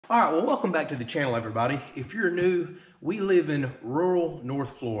All right, well, welcome back to the channel, everybody. If you're new, we live in rural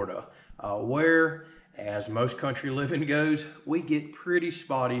North Florida, where, as most country living goes, we get pretty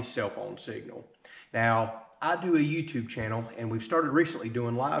spotty cell phone signal. Now, I do a YouTube channel, and we've started recently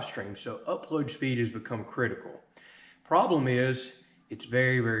doing live streams, so upload speed has become critical. Problem is, it's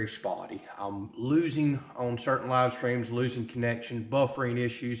very, very spotty. I'm losing on certain live streams, losing connection, buffering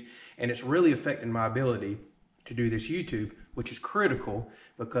issues, and it's really affecting my ability to do this YouTube, which is critical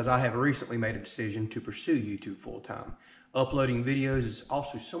because I have recently made a decision to pursue YouTube full-time. Uploading videos is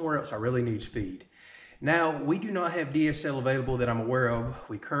also somewhere else I really need speed. Now, we do not have DSL available that I'm aware of.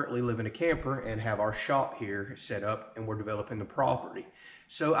 We currently live in a camper and have our shop here set up, and we're developing the property.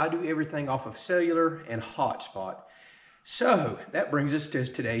 So I do everything off of cellular and hotspot. So that brings us to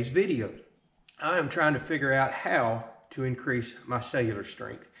today's video. I am trying to figure out how to increase my cellular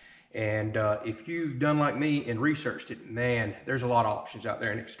strength. And if you've done like me and researched it, man, there's a lot of options out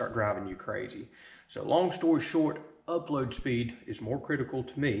there and it can start driving you crazy. So long story short, upload speed is more critical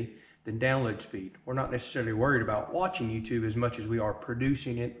to me than download speed. We're not necessarily worried about watching YouTube as much as we are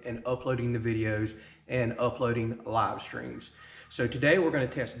producing it and uploading the videos and uploading live streams. So today we're going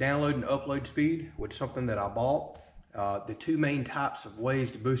to test download and upload speed with something that I bought. The two main types of ways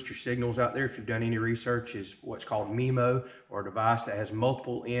to boost your signals out there, if you've done any research, is what's called MIMO, or a device that has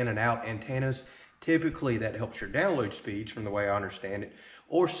multiple in and out antennas. Typically that helps your download speeds from the way I understand it,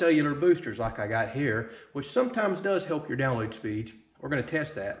 or cellular boosters like I got here, which sometimes does help your download speeds. We're going to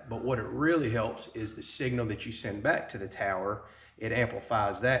test that, but what it really helps is the signal that you send back to the tower. It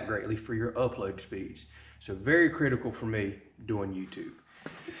amplifies that greatly for your upload speeds. So very critical for me doing YouTube.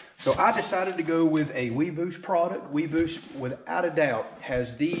 So I decided to go with a Weboost product. Weboost, without a doubt,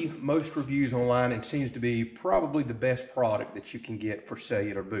 has the most reviews online and seems to be probably the best product that you can get for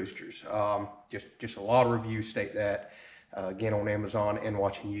cellular boosters. Just a lot of reviews state that, again, on Amazon and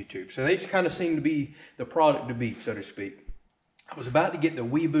watching YouTube. So they just kind of seem to be the product to beat, so to speak. I was about to get the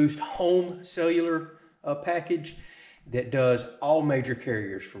Weboost Home cellular package that does all major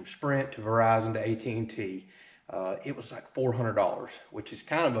carriers from Sprint to Verizon to AT&T. It was like $400, which is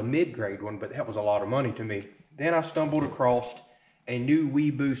kind of a mid-grade one, but that was a lot of money to me. Then I stumbled across a new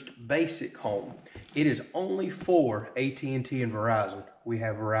Weboost Basic Home. It is only for AT&T and Verizon. We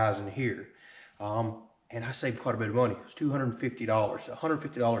have Verizon here. And I saved quite a bit of money. It was $250,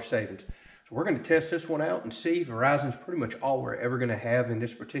 $150 savings. So we're going to test this one out and see. Verizon's pretty much all we're ever going to have in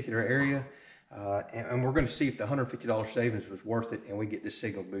this particular area. And we're going to see if the $150 savings was worth it and we get this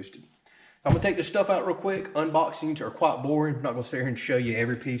signal boosted. I'm going to take this stuff out real quick. Unboxings are quite boring. I'm not going to sit here and show you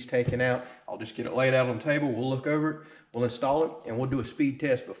every piece taken out. I'll just get it laid out on the table. We'll look over it. We'll install it. And we'll do a speed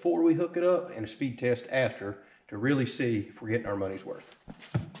test before we hook it up and a speed test after to really see if we're getting our money's worth.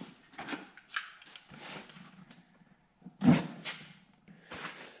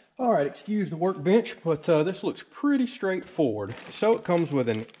 All right, excuse the workbench, but this looks pretty straightforward. So it comes with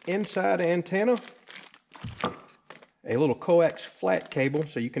an inside antenna, a little coax flat cable,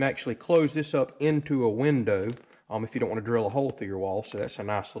 so you can actually close this up into a window if you don't want to drill a hole through your wall, so that's a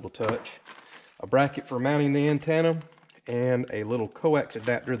nice little touch. A bracket for mounting the antenna, and a little coax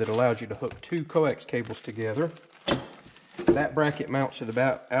adapter that allows you to hook two coax cables together. That bracket mounts to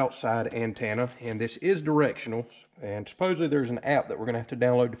the outside antenna, and this is directional, and supposedly there's an app that we're going to have to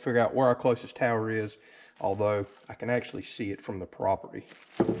download to figure out where our closest tower is, although I can actually see it from the property.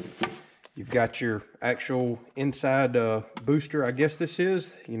 You've got your actual inside booster, I guess this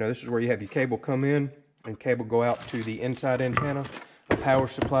is. You know, this is where you have your cable come in and cable go out to the inside antenna, a power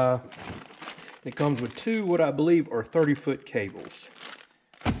supply. It comes with two, what I believe are 30-foot cables.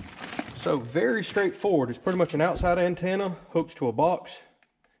 So very straightforward. It's pretty much an outside antenna hooks to a box.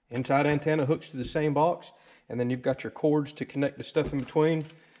 Inside antenna hooks to the same box. And then you've got your cords to connect the stuff in between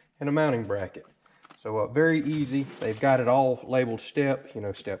and a mounting bracket. So very easy. They've got it all labeled step,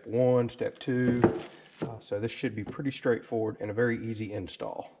 step 1, step 2. So this should be pretty straightforward and a very easy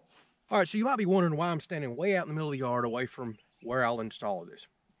install. All right, so you might be wondering why I'm standing way out in the middle of the yard away from where I'll install this.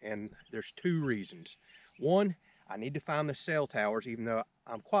 And there's two reasons. One, I need to find the cell towers, even though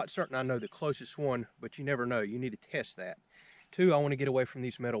I'm quite certain I know the closest one, but you never know. You need to test that. Two, I want to get away from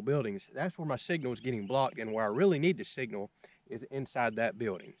these metal buildings. That's where my signal is getting blocked, and where I really need the signal is inside that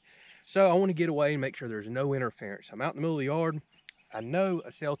building. So I want to get away and make sure there's no interference. I'm out in the middle of the yard. I know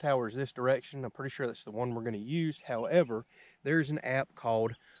a cell tower is this direction. I'm pretty sure that's the one we're going to use. However, there's an app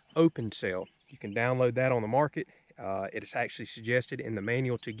called OpenCell. You can download that on the market. It is actually suggested in the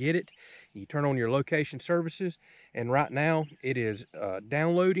manual to get it. You turn on your location services, and right now it is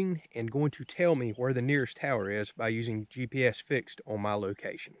downloading and going to tell me where the nearest tower is by using GPS fixed on my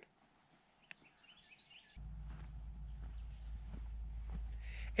location.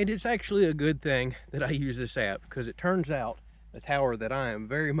 And it's actually a good thing that I use this app, because it turns out the tower that I am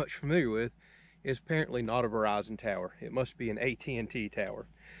very much familiar with is apparently not a Verizon tower. It must be an AT&T tower.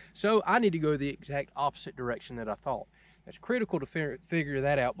 So I need to go the exact opposite direction that I thought. It's critical to figure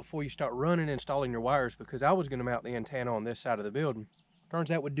that out before you start running and installing your wires, because I was going to mount the antenna on this side of the building. Turns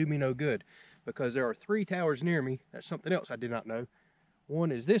out it would do me no good, because there are 3 towers near me. That's something else I did not know.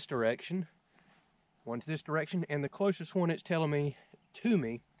 One is this direction, one's this direction, and the closest one it's telling me to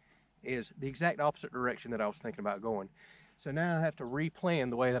me is the exact opposite direction that I was thinking about going. So now I have to replan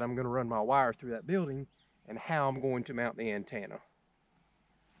the way that I'm going to run my wire through that building and how I'm going to mount the antenna.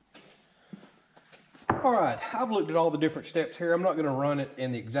 All right, I've looked at all the different steps here. I'm not going to run it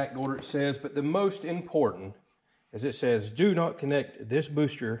in the exact order it says, but the most important is it says do not connect this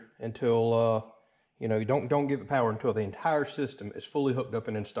booster until you know, don't give it power until the entire system is fully hooked up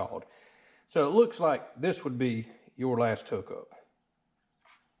and installed. So it looks like this would be your last hookup.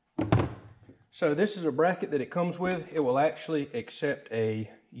 So this is a bracket that it comes with. It will actually accept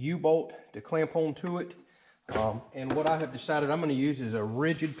a U-bolt to clamp onto it. And what I have decided I'm going to use is a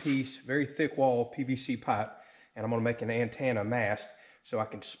rigid piece, very thick wall PVC pipe, and I'm going to make an antenna mast so I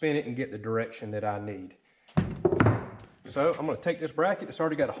can spin it and get the direction that I need. So I'm going to take this bracket. It's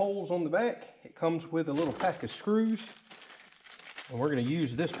already got holes on the back. It comes with a little pack of screws, and we're going to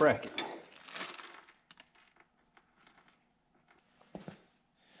use this bracket.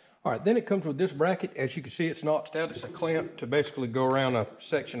 All right, then it comes with this bracket. As you can see, it's notched out. It's a clamp to basically go around a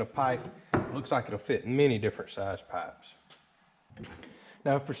section of pipe. It looks like it'll fit many different size pipes.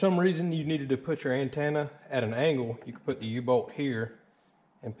 Now, if for some reason you needed to put your antenna at an angle, you could put the U-bolt here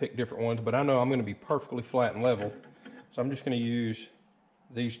and pick different ones, but I know I'm going to be perfectly flat and level, so I'm just going to use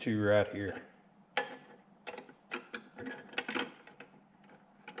these 2 right here.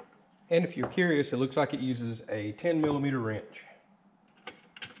 And if you're curious, it looks like it uses a 10mm wrench.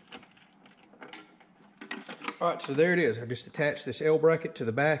 All right, so there it is. I just attached this L bracket to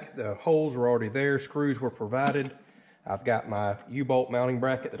the back. The holes were already there. Screws were provided. I've got my U-bolt mounting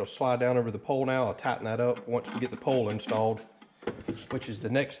bracket that'll slide down over the pole now. I'll tighten that up once we get the pole installed, which is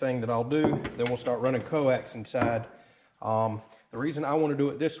the next thing that I'll do. Then we'll start running coax inside. The reason I want to do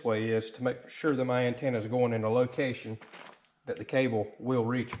it this way is to make sure that my antenna is going in a location that the cable will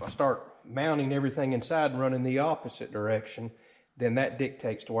reach. If I start mounting everything inside and running the opposite direction, then that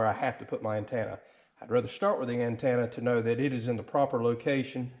dictates to where I have to put my antenna. I'd rather start with the antenna to know that it is in the proper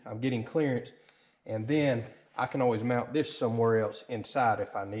location, I'm getting clearance, and then I can always mount this somewhere else inside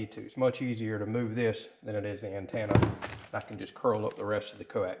if I need to. It's much easier to move this than it is the antenna. I can just curl up the rest of the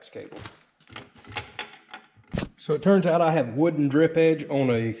coax cable. So it turns out I have wooden drip edge on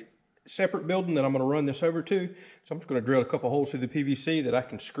a separate building that I'm going to run this over to. So I'm just going to drill a couple holes through the PVC that I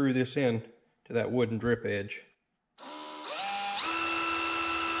can screw this in to that wooden drip edge.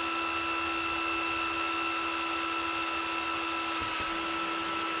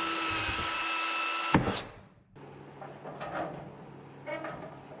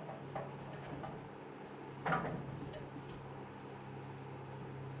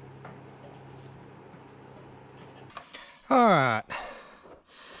 All right,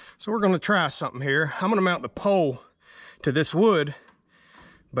 so we're going to try something here. I'm going to mount the pole to this wood,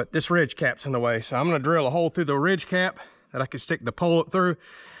 but this ridge cap's in the way. So I'm going to drill a hole through the ridge cap that I can stick the pole up through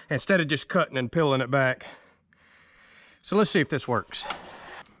instead of just cutting and peeling it back. So let's see if this works.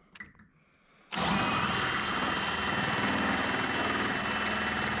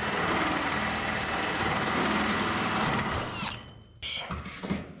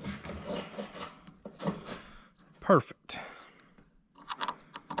 Perfect.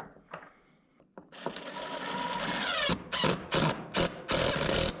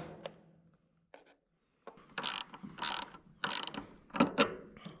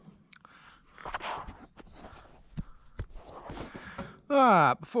 All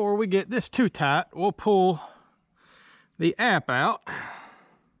right, before we get this too tight, we'll pull the app out.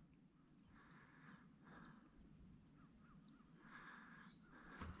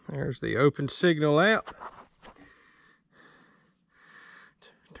 There's the open signal app.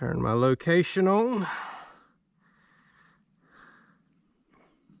 Turn my location on.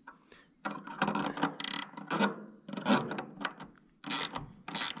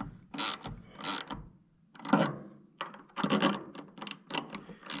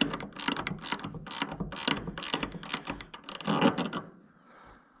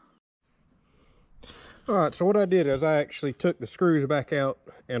 All right, so what I did is I actually took the screws back out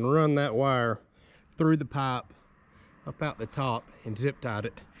and run that wire through the pipe up out the top and zip tied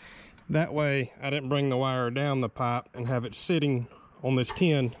it. That way I didn't bring the wire down the pipe and have it sitting on this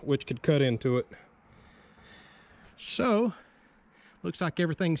tin, which could cut into it. So Looks like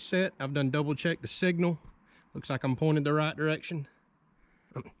everything's set. I've done double check the signal. Looks like I'm pointed the right direction.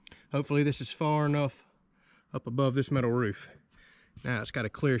 Hopefully this is far enough up above this metal roof. Now it's got a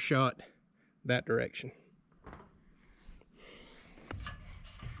clear shot that direction.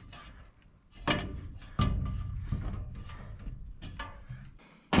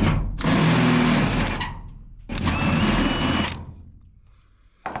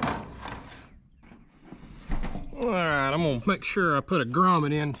 Alright, I'm gonna make sure I put a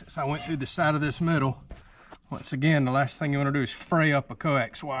grommet in since I went through the side of this metal. Once again, the last thing you want to do is fray up a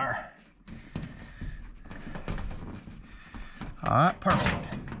coax wire. Alright,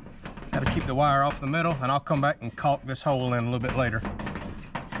 perfect. Got to keep the wire off the metal, and I'll come back and caulk this hole in a little bit later.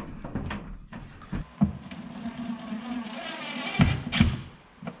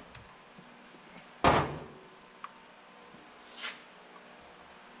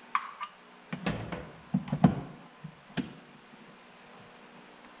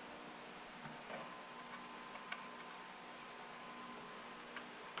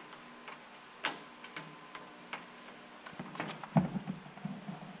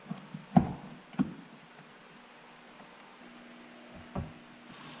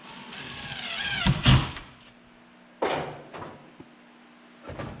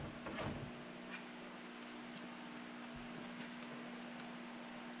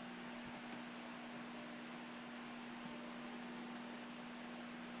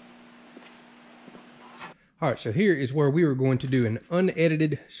 All right, so here is where we are going to do an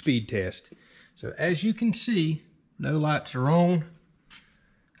unedited speed test. So as you can see, no lights are on.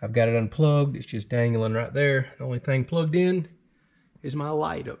 I've got it unplugged. It's just dangling right there. The only thing plugged in is my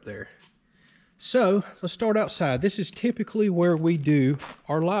light up there. So let's start outside. This is typically where we do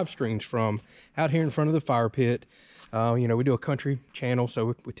our live streams from, out here in front of the fire pit. You know, we do a country channel,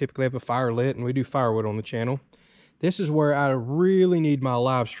 so we typically have a fire lit, and we do firewood on the channel. This is where I really need my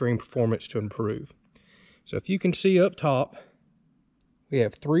live stream performance to improve. So if you can see up top, we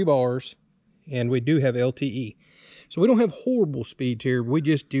have 3 bars, and we do have LTE. So we don't have horrible speeds here. We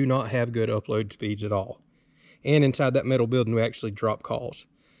just do not have good upload speeds at all. And inside that metal building, we actually drop calls.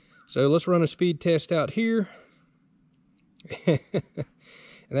 So let's run a speed test out here. And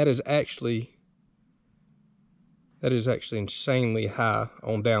that is actually insanely high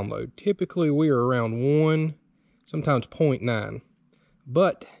on download. Typically, we are around 1, sometimes 0.9.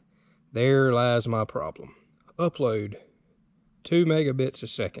 But there lies my problem. Upload 2 megabits a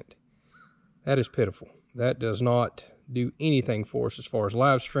second. That is pitiful. That does not do anything for us as far as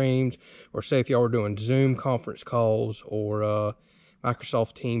live streams, or say if y'all are doing Zoom conference calls or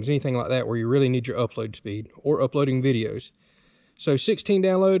Microsoft Teams, anything like that where you really need your upload speed, or uploading videos. So 16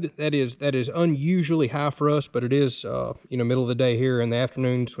 download, that is unusually high for us, but it is you know, middle of the day here in the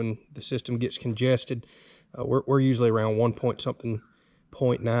afternoons when the system gets congested. We're usually around 1 point something,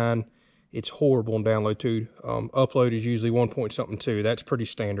 0.9. It's horrible in download too. Upload is usually 1 point something too. That's pretty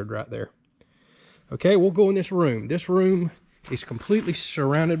standard right there. Okay, we'll go in this room. This room is completely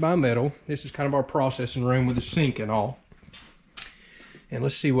surrounded by metal. This is kind of our processing room with a sink and all. And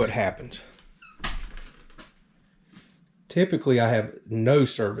let's see what happens. Typically I have no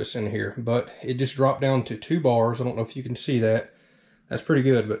service in here, but it just dropped down to 2 bars. I don't know if you can see that. That's pretty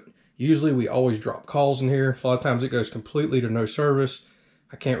good, but usually we always drop calls in here. A lot of times it goes completely to no service.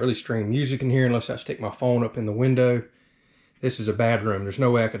 I can't really stream music in here unless I stick my phone up in the window. This is a bad room. There's no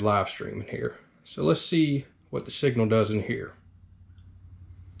way I could live stream in here. So let's see what the signal does in here.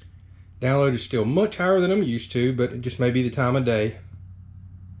 Download is still much higher than I'm used to, but it just may be the time of day.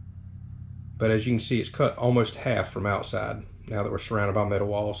 But as you can see, it's cut almost half from outside now that we're surrounded by metal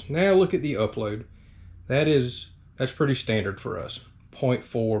walls. Now look at the upload. That's pretty standard for us.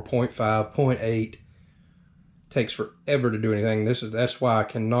 0.4, 0.5, 0.8. Takes forever to do anything. That's why I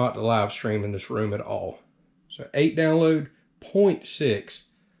cannot live stream in this room at all. So 8 download, 0.6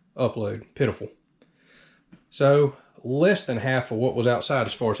 upload. Pitiful. So less than half of what was outside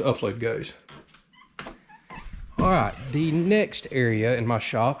as far as upload goes. Alright, the next area in my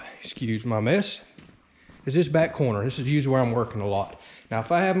shop, excuse my mess, is this back corner. This is usually where I'm working a lot. Now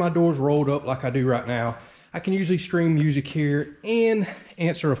if I have my doors rolled up like I do right now, I can usually stream music here and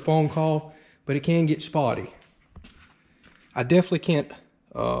answer a phone call, but it can get spotty. I definitely can't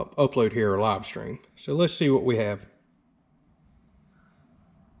upload here or live stream. So let's see what we have.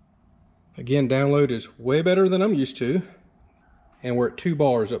 Again, download is way better than I'm used to. And we're at 2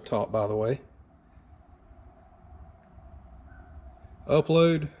 bars up top, by the way.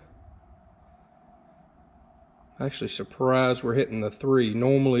 Upload. Actually surprised we're hitting the 3.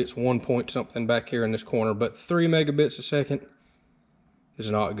 Normally it's 1 point something back here in this corner, but 3 megabits a second is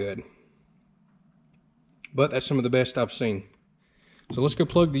not good. But that's some of the best I've seen. So let's go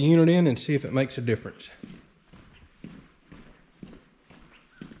plug the unit in and see if it makes a difference.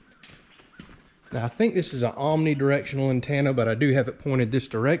 Now I think this is an omnidirectional antenna, but I do have it pointed this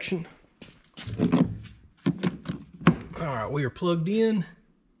direction. All right, we are plugged in.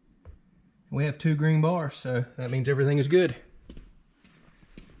 We have 2 green bars, so that means everything is good.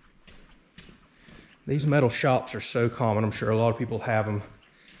 These metal shops are so common. I'm sure a lot of people have them.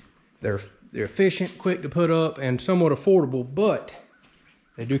 They're efficient, quick to put up, and somewhat affordable, but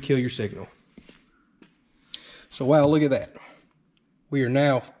they do kill your signal. So wow, look at that. We are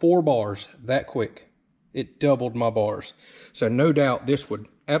now 4 bars that quick. It doubled my bars. So no doubt this would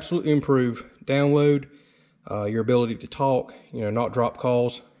absolutely improve download, your ability to talk, you know, not drop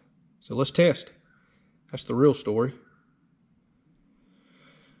calls. So let's test. That's the real story.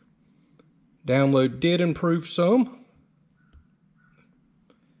 Download did improve some.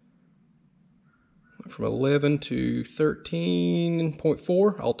 Went from 11 to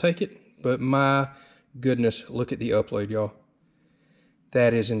 13.4. I'll take it. But my goodness, look at the upload, y'all.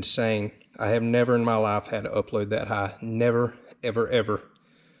 That is insane. I have never in my life had to upload that high. Never, ever, ever.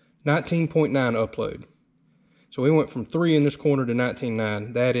 19.9 upload. So we went from 3 in this corner to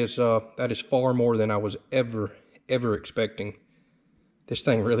 19.9. That is far more than I was ever expecting. This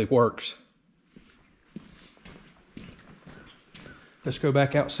thing really works. Let's go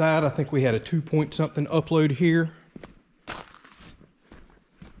back outside. I think we had a 2-point-something upload here.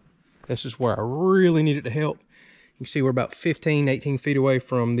 This is where I really needed to help. You can see we're about 15, 18 feet away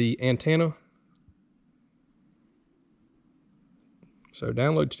from the antenna. So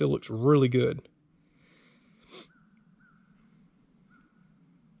download still looks really good.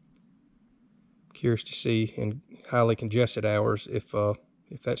 Curious to see in highly congested hours if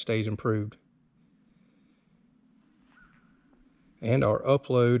that stays improved. And our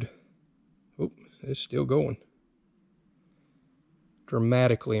upload, is still going.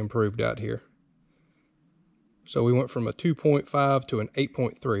 Dramatically improved out here. So we went from a 2.5 to an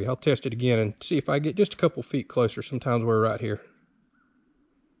 8.3. I'll test it again and see if I get just a couple feet closer. Sometimes we're right here.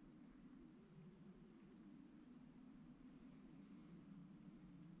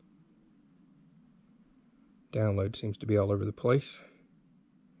 Download seems to be all over the place.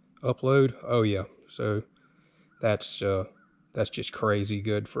 Upload, oh yeah. So that's just crazy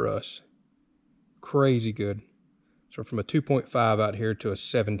good for us. Crazy good. So from a 2.5 out here to a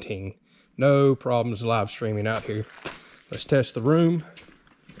 17. No problems live streaming out here. Let's test the room.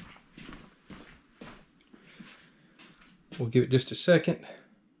 We'll give it just a second.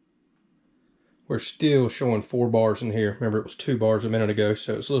 We're still showing 4 bars in here. Remember, it was 2 bars a minute ago,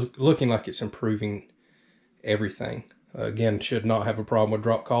 so it's looking like it's improving everything. Again, should not have a problem with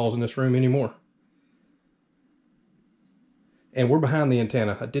drop calls in this room anymore. And we're behind the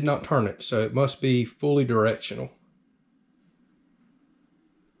antenna. I did not turn it, so it must be fully directional.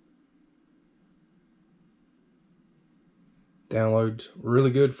 Download's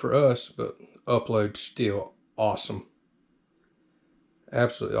really good for us, but upload's still awesome.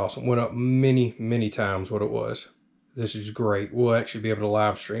 Absolutely awesome. Went up many, many times what it was. This is great. We'll actually be able to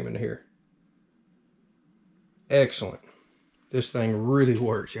live stream in here. Excellent. This thing really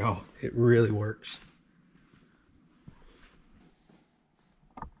works, y'all. It really works.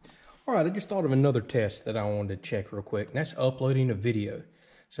 All right, I just thought of another test that I wanted to check real quick, and that's uploading a video.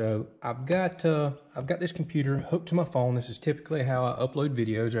 So I've got this computer hooked to my phone. This is typically how I upload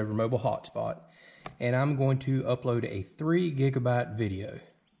videos over mobile hotspot, and I'm going to upload a 3 gigabyte video.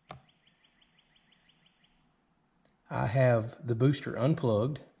 I have the booster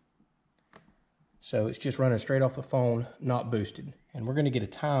unplugged, so it's just running straight off the phone, not boosted. And we're going to get a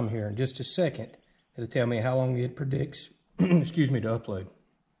time here in just a second that'll tell me how long it predicts, excuse me, to upload.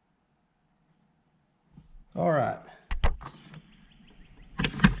 All right.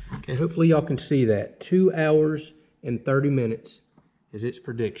 Okay, hopefully y'all can see that. 2 hours and 30 minutes is its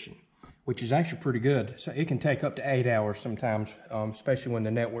prediction, which is actually pretty good. So it can take up to 8 hours sometimes, especially when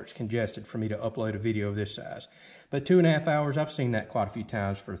the network's congested, for me to upload a video of this size. But 2.5 hours, I've seen that quite a few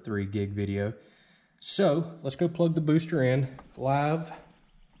times for a 3 gig video. So let's go plug the booster in live,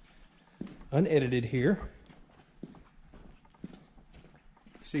 unedited here.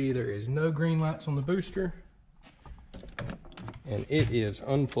 See, there is no green lights on the booster, and it is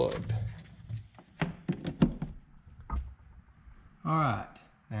unplugged. All right,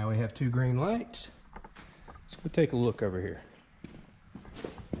 now we have 2 green lights. Let's go take a look over here.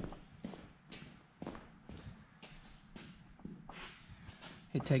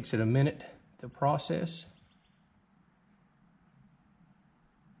 It takes it a minute to process.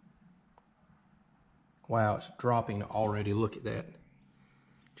 Wow, it's dropping already. Look at that.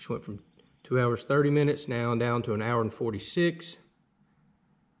 Just went from 2 hours 30 minutes now down to 1 hour and 46.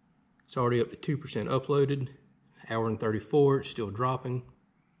 It's already up to 2% uploaded. Hour and 34, it's still dropping.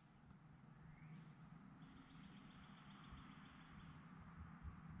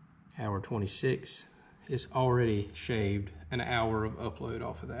 Hour 26, it's already shaved an hour of upload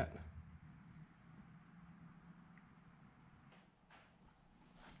off of that.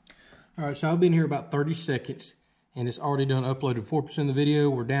 All right, so I've been here about 30 seconds and it's already done uploaded 4% of the video.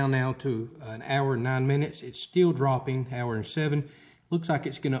 We're down now to an hour and 9 minutes. It's still dropping, hour and 7. Looks like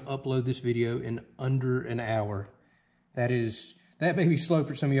it's gonna upload this video in under an hour. That may be slow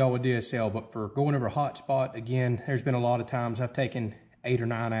for some of y'all with DSL, but for going over a hotspot, again, there's been a lot of times I've taken 8 or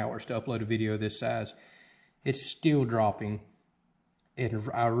 9 hours to upload a video this size. It's still dropping, and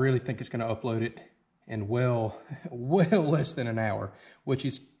I really think it's gonna upload it in well less than an hour, which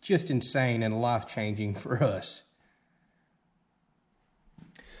is just insane and life-changing for us.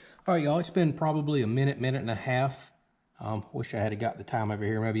 All right, y'all, it's been probably a minute and a half. Wish I had got the time over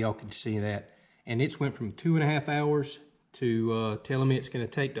here. Maybe y'all could see that. And it's went from 2.5 hours to telling me it's going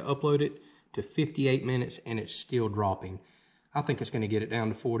to take to upload it to 58 minutes, and it's still dropping. I think it's going to get it down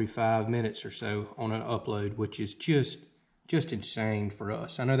to 45 minutes or so on an upload, which is just insane for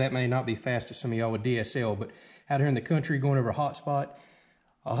us. I know that may not be fast to some of y'all with DSL, but out here in the country going over a hotspot,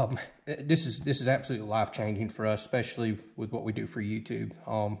 this is absolutely life-changing for us, especially with what we do for YouTube.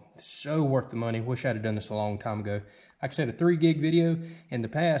 So worth the money. Wish I'd have done this a long time ago. Like I said, a 3 gig video in the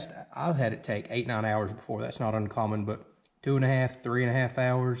past, I've had it take 8-9 hours before. That's not uncommon, but 2.5, 3.5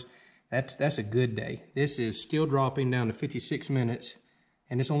 hours, that's a good day. This is still dropping down to 56 minutes,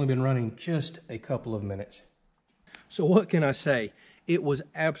 and it's only been running just a couple of minutes. So what can I say? It was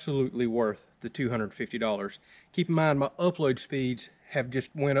absolutely worth the $250. Keep in mind, my upload speeds have just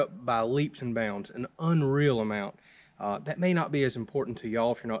went up by leaps and bounds, an unreal amount. That may not be as important to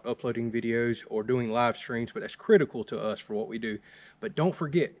y'all if you're not uploading videos or doing live streams, but that's critical to us for what we do. But don't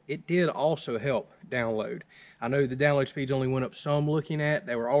forget, it did also help download. I know the download speeds only went up some looking at.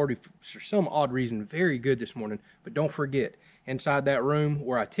 They were already, for some odd reason, very good this morning. But don't forget, inside that room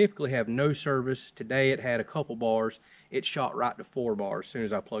where I typically have no service, today it had a couple bars. It shot right to 4 bars as soon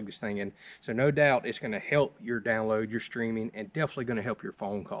as I plugged this thing in. So no doubt it's going to help your download, your streaming, and definitely going to help your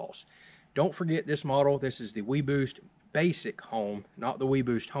phone calls. Don't forget this model. This is the Weboost Basic Home, not the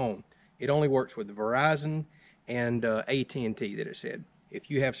Weboost Home. It only works with Verizon and AT&T that it said. If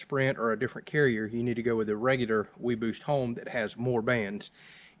you have Sprint or a different carrier, you need to go with the regular Weboost Home that has more bands.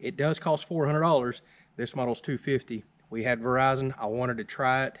 It does cost $400. This model's $250. We had Verizon. I wanted to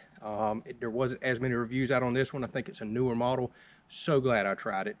try it. There wasn't as many reviews out on this one. I think it's a newer model. So glad I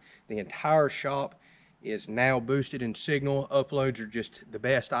tried it. The entire shop is now boosted in signal. Uploads are just the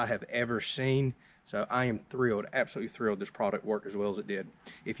best I have ever seen. So I am thrilled, absolutely thrilled this product worked as well as it did.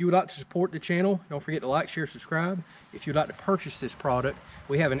 If you would like to support the channel, don't forget to like, share, subscribe. If you'd like to purchase this product,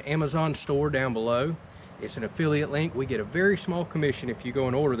 we have an Amazon store down below. It's an affiliate link. We get a very small commission if you go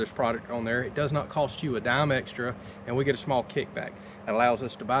and order this product on there. It does not cost you a dime extra, and we get a small kickback. That allows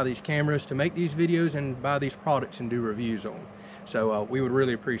us to buy these cameras, to make these videos, and buy these products and do reviews on them. So we would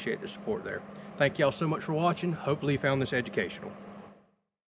really appreciate the support there. Thank y'all so much for watching. Hopefully you found this educational.